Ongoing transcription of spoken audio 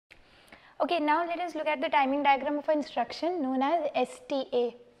Okay, now let us look at the timing diagram of an instruction known as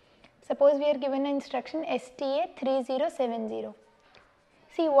STA. Suppose we are given an instruction STA 3070.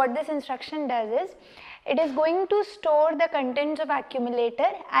 See, what this instruction does is, it is going to store the contents of accumulator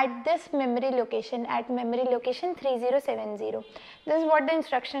at this memory location, at memory location 3070. This is what the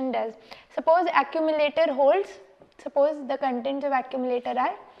instruction does. Suppose accumulator holds, suppose the contents of accumulator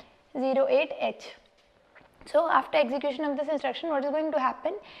are 08H. So, after execution of this instruction, what is going to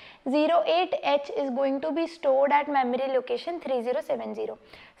happen? 08H is going to be stored at memory location 3070.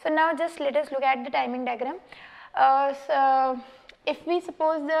 So, now just let us look at the timing diagram. So, if we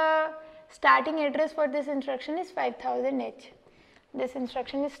suppose the starting address for this instruction is 5000H, this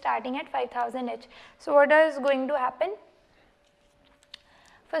instruction is starting at 5000H. So, what is going to happen?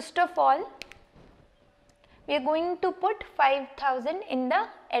 First of all, we are going to put 5000 in the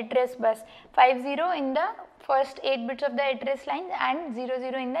address bus, 50 in the first 8 bits of the address line and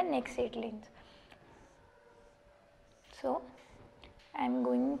 00 in the next 8 lines. So, I am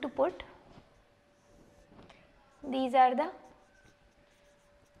going to put, these are the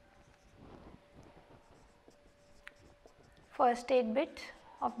first 8 bits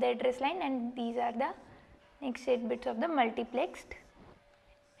of the address line and these are the next 8 bits of the multiplexed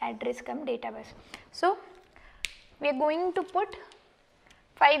address cum data bus. So, we are going to put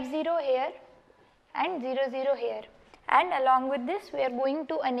 50 here and 00 here, and along with this we are going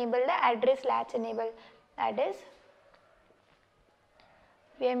to enable the address latch enable, that is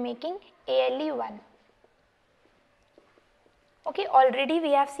we are making ALE1. Okay, already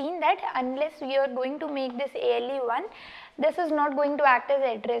we have seen that unless we are going to make this ALE1, this is not going to act as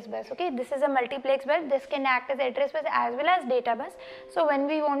address bus. Okay, this is a multiplex bus, this can act as address bus as well as data bus. So, when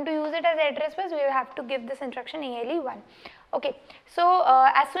we want to use it as address bus, we have to give this instruction ALE1. Okay, so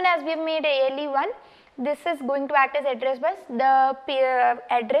as soon as we have made ALE1, this is going to act as address bus. The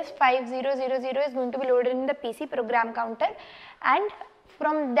address 5000 is going to be loaded in the PC program counter, and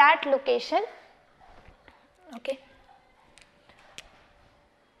from that location, okay,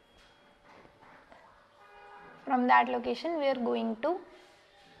 from that location we are going to,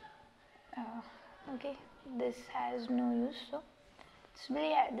 okay, this has no use, so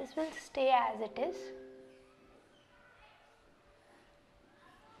this will stay as it is.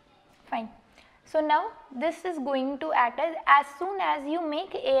 Fine. So, now this is going to act as soon as you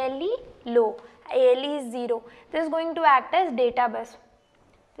make ALE low, ALE is 0, this is going to act as data bus,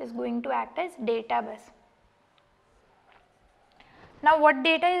 this is going to act as data bus. Now, what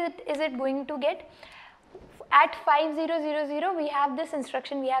data is it going to get? At 5000 we have this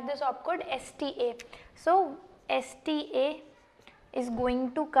instruction, we have this opcode STA. So, STA is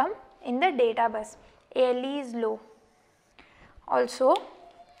going to come in the data bus, ALE is low. Also,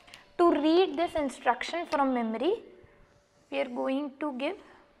 to read this instruction from memory, we are going to give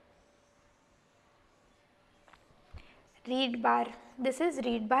read bar, this is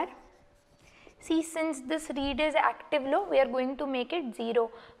read bar. See, since this read is active low, we are going to make it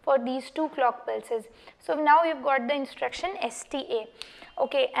 0 for these two clock pulses. So, now we have got the instruction STA.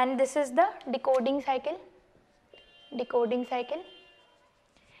 Okay, and this is the decoding cycle. Decoding cycle.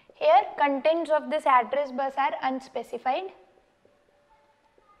 Here, contents of this address bus are unspecified,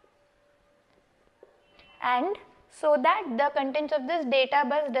 and so that the contents of this data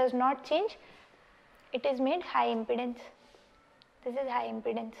bus does not change, it is made high impedance. This is high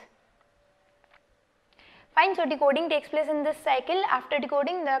impedance. Fine. So, decoding takes place in this cycle. After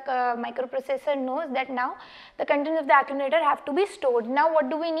decoding, the microprocessor knows that now the contents of the accumulator have to be stored. Now, what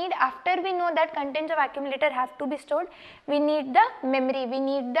do we need? After we know that contents of accumulator have to be stored, we need the memory, we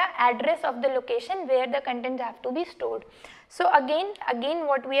need the address of the location where the contents have to be stored. So, again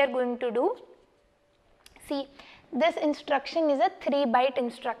what we are going to do, see, this instruction is a 3-byte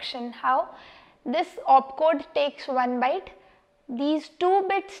instruction. How? This opcode takes 1 byte. These 2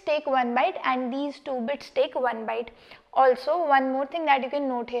 bits take 1 byte and these 2 bits take 1 byte. Also, one more thing that you can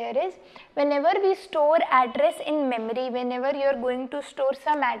note here is, whenever we store address in memory, whenever you are going to store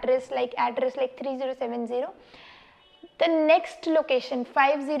some address like 3070, the next location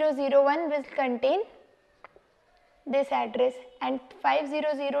 5001 will contain this address and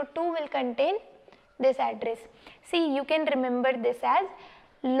 5002 will contain this address. See, you can remember this as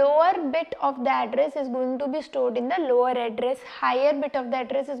lower bit of the address is going to be stored in the lower address, higher bit of the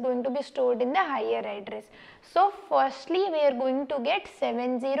address is going to be stored in the higher address. So, firstly we are going to get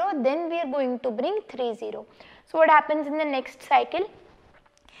 70, then we are going to bring 30. So, what happens in the next cycle?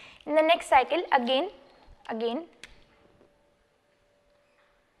 In the next cycle, again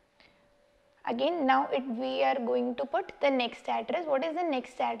now we are going to put the next address. What is the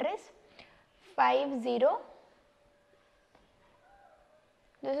next address? 50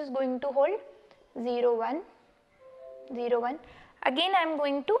 this is going to hold 0 1 0 1. Again I am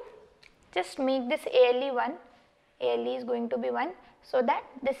going to just make this ALE 1, ALE is going to be 1, so that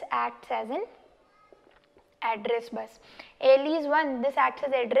this acts as an address bus. ALE is 1, this acts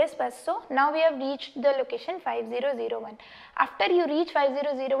as address bus. So now we have reached the location 5001. After you reach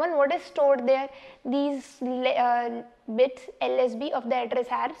 5001, what is stored there? These bits LSB of the address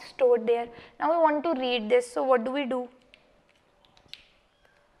are stored there. Now we want to read this, so what do we do?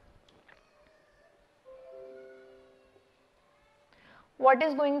 What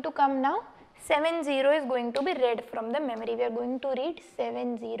is going to come now? 70 is going to be read from the memory. We are going to read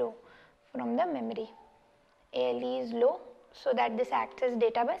 70 from the memory. ALE is low, so that this acts as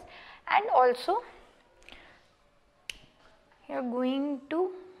data bus, and also you are going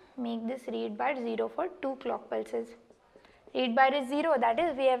to make this read bar 0 for 2 clock pulses. Read bar is 0, that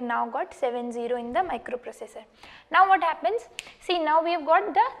is we have now got 70 in the microprocessor. Now what happens? See, now we have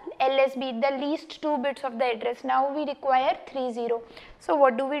got the LSB, the least 2 bits of the address. Now we require 30. So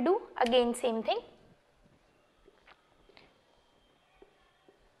what do we do? Again same thing.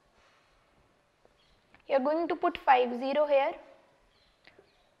 You are going to put 50 here.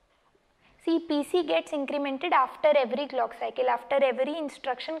 See, PC gets incremented after every clock cycle. After every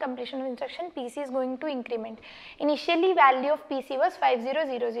instruction, completion of instruction, PC is going to increment. Initially value of PC was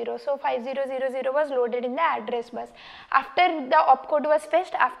 5000, so 5000 was loaded in the address bus. After the opcode was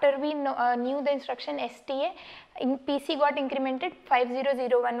fetched, after we knew the instruction STA, in PC got incremented,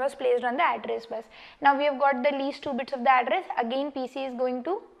 5001 was placed on the address bus. Now we have got the least 2 bits of the address, again PC is going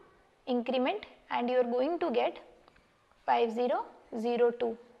to increment and you are going to get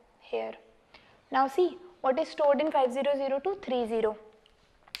 5002 here. Now see, what is stored in 5002? 30.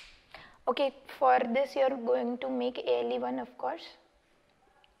 Okay, for this you are going to make ALE 1, of course.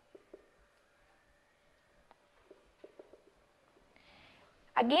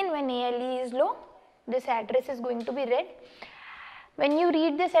 Again, when ALE is low, this address is going to be read. When you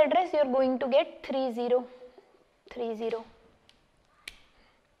read this address, you are going to get 30. We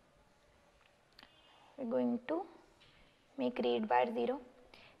are going to make read bar 0.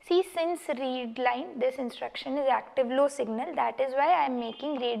 See, since read line, this instruction is active low signal, that is why I am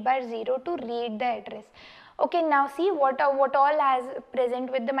making read bar 0 to read the address. Okay, now see what all has present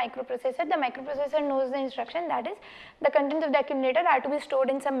with the microprocessor. The microprocessor knows the instruction, that is the contents of the accumulator are to be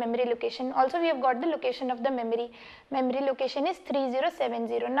stored in some memory location. Also we have got the location of the memory. Memory location is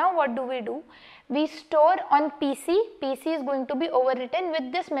 3070. Now what do? We store on PC. PC is going to be overwritten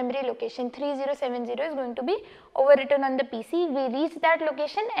with this memory location. 3070 is going to be overwritten on the PC. We reach that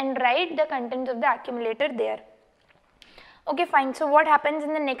location and write the contents of the accumulator there. Okay, fine. So what happens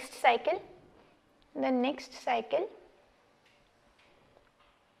in the next cycle? The next cycle,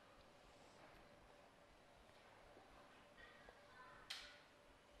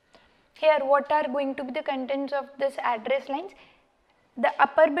 here what are going to be the contents of this address lines? The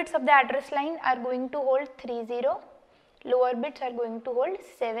upper bits of the address line are going to hold 30, lower bits are going to hold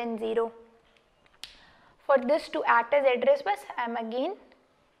 70. For this to act as address bus, I am again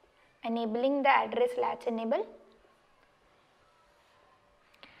enabling the address latch enable.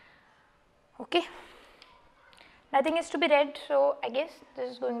 Okay, nothing is to be read, so I guess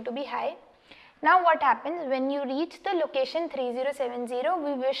this is going to be high. Now what happens when you reach the location 3070,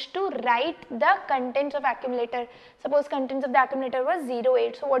 we wish to write the contents of accumulator. Suppose contents of the accumulator was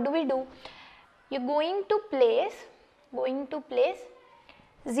 08, so what do? You are going to place 08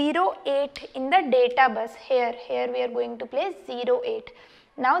 in the data bus. Here we are going to place 08.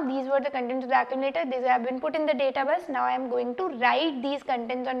 Now these were the contents of the accumulator, these have been put in the data bus. Now I am going to write these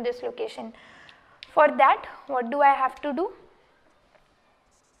contents on this location. For that, what do I have to do?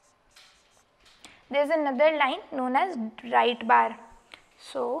 There is another line known as write bar.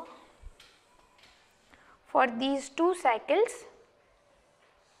 So for these 2 cycles,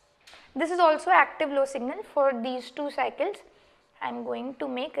 this is also active low signal. For these 2 cycles, I am going to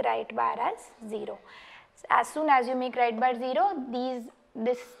make write bar as 0. As soon as you make write bar 0,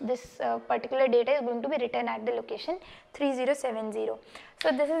 this particular data is going to be written at the location 3070.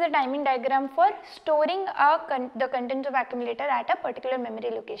 So this is the timing diagram for storing the contents of accumulator at a particular memory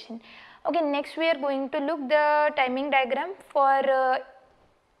location. Okay, next we are going to look the timing diagram for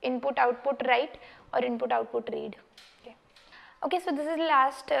input output write or input output read. Okay, so this is the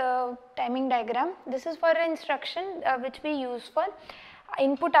last timing diagram. This is for an instruction which we use for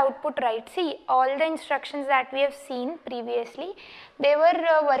input output write. See, all the instructions that we have seen previously, they were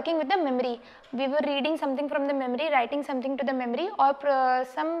working with the memory. We were reading something from the memory, writing something to the memory, or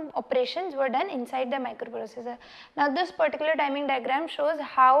some operations were done inside the microprocessor. Now this particular timing diagram shows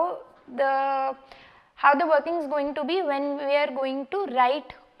how the working is going to be when we are going to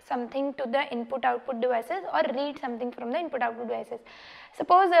write something to the input output devices or read something from the input output devices.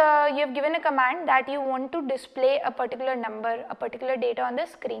 Suppose you have given a command that you want to display a particular number, a particular data on the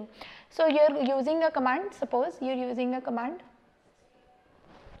screen. So you are using a command, suppose you are using a command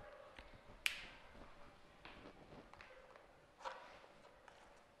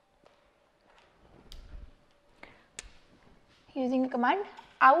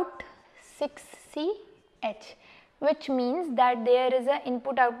out6ch, which means that there is an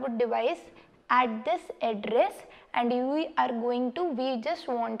input output device at this address and we just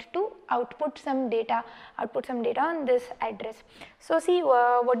want to output some data on this address. So see,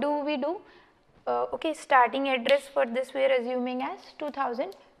 what do we do? Okay, starting address for this we are assuming as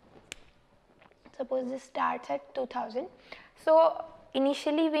 2000. Suppose this starts at 2000. So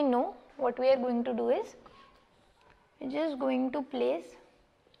initially we know what we are going to do is we are just going to place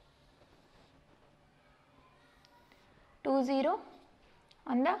 20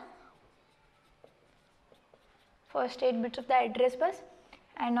 on the first 8 bits of the address bus,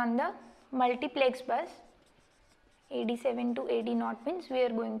 and on the multiplex bus 87 to 80 pins we are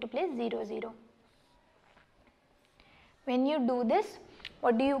going to place 00. When you do this,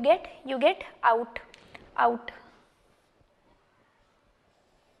 what do you get? You get out.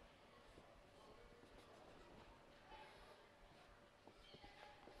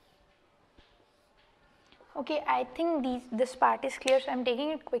 Okay, I think this part is clear, so I am taking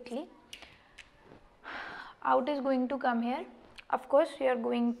it quickly. Out is going to come here. Of course, you are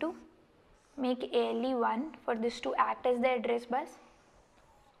going to make ALE1 for this to act as the address bus,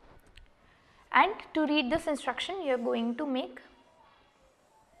 and to read this instruction you are going to make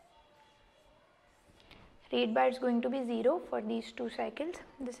read bar is going to be 0 for these 2 cycles.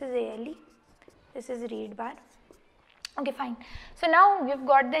 This is ALE, this is read bar. Okay, fine. So now we have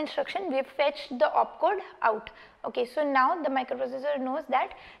got the instruction, we have fetched the opcode out. Okay, so now the microprocessor knows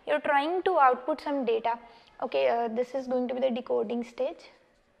that you are trying to output some data. Okay, this is going to be the decoding stage.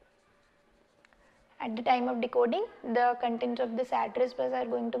 At the time of decoding, the contents of this address bus are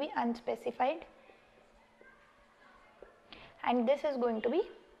going to be unspecified, and this is going to be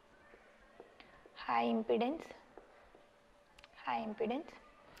high impedance.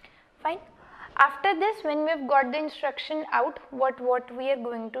 Fine. After this, when we have got the instruction out, what we are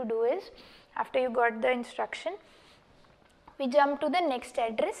going to do is, after you got the instruction, we jump to the next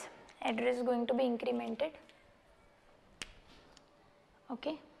address. Address is going to be incremented.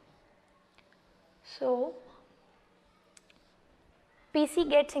 Okay. So PC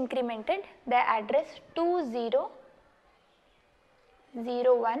gets incremented, the address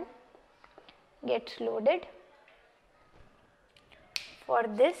 2001 gets loaded. For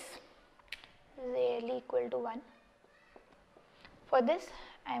this ALE equal to 1. For this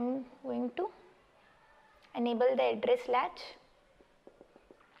I am going to enable the address latch.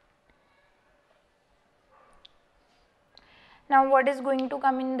 Now what is going to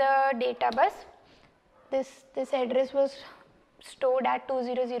come in the data bus? This address was stored at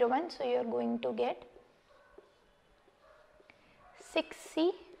 2001, so you are going to get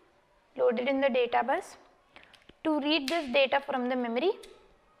 6C loaded in the data bus. To read this data from the memory,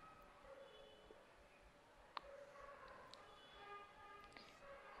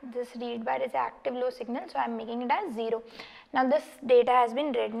 this read bar is active low signal, so I am making it as 0. Now this data has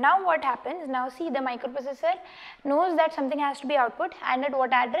been read. Now what happens? Now see, the microprocessor knows that something has to be output, and at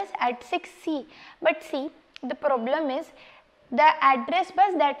what address? At 6C. But see, the problem is the address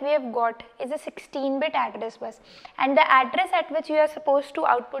bus that we have got is a 16-bit address bus, and the address at which you are supposed to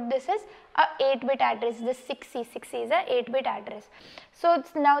output this is a 8-bit address. This 6C is a 8-bit address. So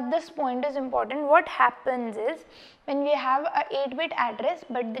now this point is important. What happens is, when we have a 8-bit address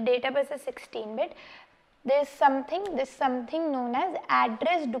but the data bus is 16-bit, there is something known as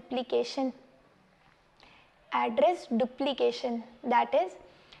address duplication. That is,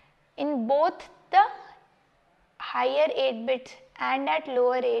 in both the higher 8 bits and at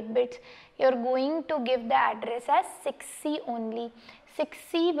lower 8 bits, you are going to give the address as 6C only.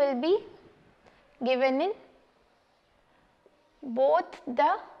 6C will be given in both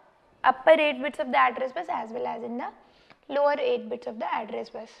the upper 8 bits of the address bus as well as in the lower 8 bits of the address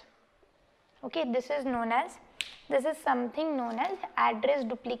bus. Okay, this is something known as address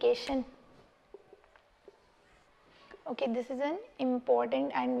duplication. Okay, this is an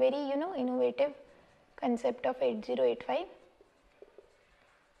important and very innovative concept of 8085.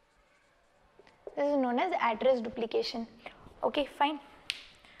 This is known as address duplication. Okay, fine.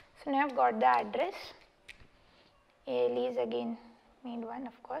 So now I have got the address. ALE is again made 1,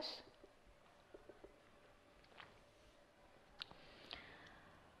 of course.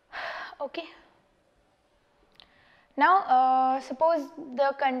 Okay. Now suppose the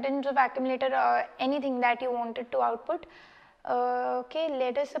contents of accumulator or anything that you wanted to output, okay,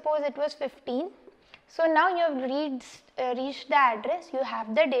 let us suppose it was 15. So now you have reached the address, you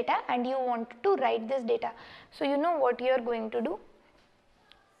have the data and you want to write this data. So you know what you are going to do.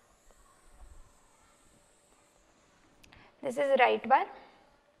 This is write bar.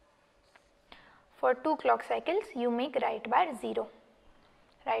 For 2 clock cycles you make write bar 0,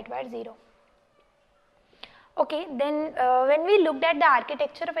 write bar 0. Okay, then when we looked at the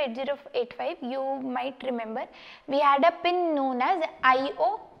architecture of 8085, you might remember we had a pin known as IO/M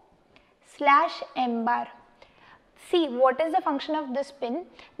bar. See, what is the function of this pin?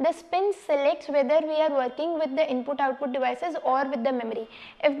 This pin selects whether we are working with the input output devices or with the memory.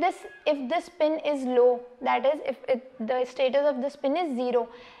 If this pin is low, that is if the status of this pin is 0,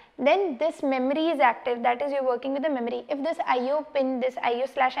 then this memory is active, that is you are working with the memory. If this IO pin, this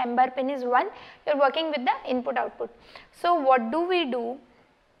IO/M bar pin is 1, you are working with the input output. So what do we do?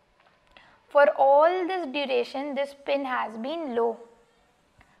 For all this duration this pin has been low,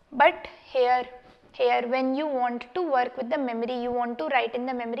 but here when you want to work with the memory, you want to write in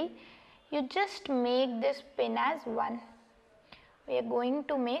the memory, you just make this pin as 1. We are going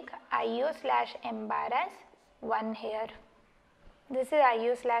to make IO/M bar as 1 here. This is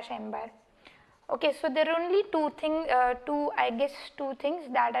IO/M bar. Okay, so there are only two things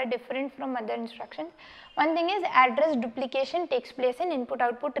that are different from other instructions. One thing is address duplication takes place in input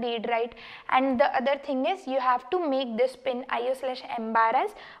output read write, and the other thing is you have to make this pin IO/M bar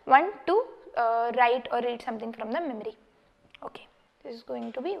as 1 to write or read something from the memory. Okay, this is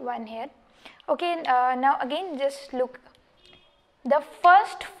going to be 1 here. Okay, now again just look, the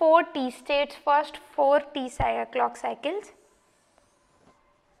first 4 T states, first 4 clock cycles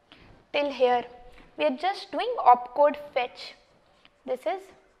till here we are just doing opcode fetch. This is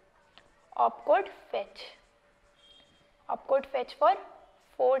opcode fetch for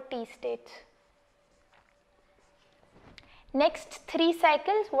 4 T states. Next 3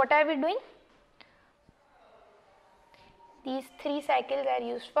 cycles, what are we doing? These 3 cycles are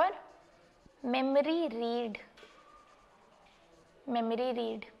used for memory read,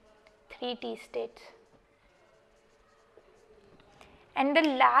 3 T states. And the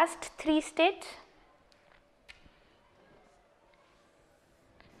last 3 states,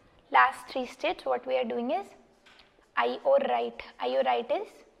 what we are doing is IO write. IO write is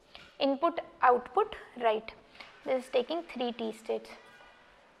input output write. This is taking 3 T states.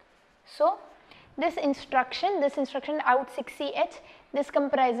 So this instruction out 6CH, this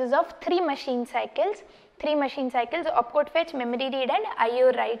comprises of 3 machine cycles, opcode fetch, memory read and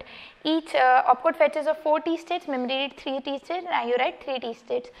IO write. Each opcode fetch is of 4 T states, memory read 3 T states and IO write 3 T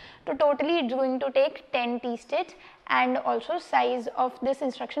states. So totally it is going to take 10 T states, and also size of this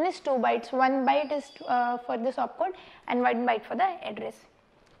instruction is 2 bytes. 1 byte is for this opcode and 1 byte for the address.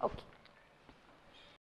 Okay.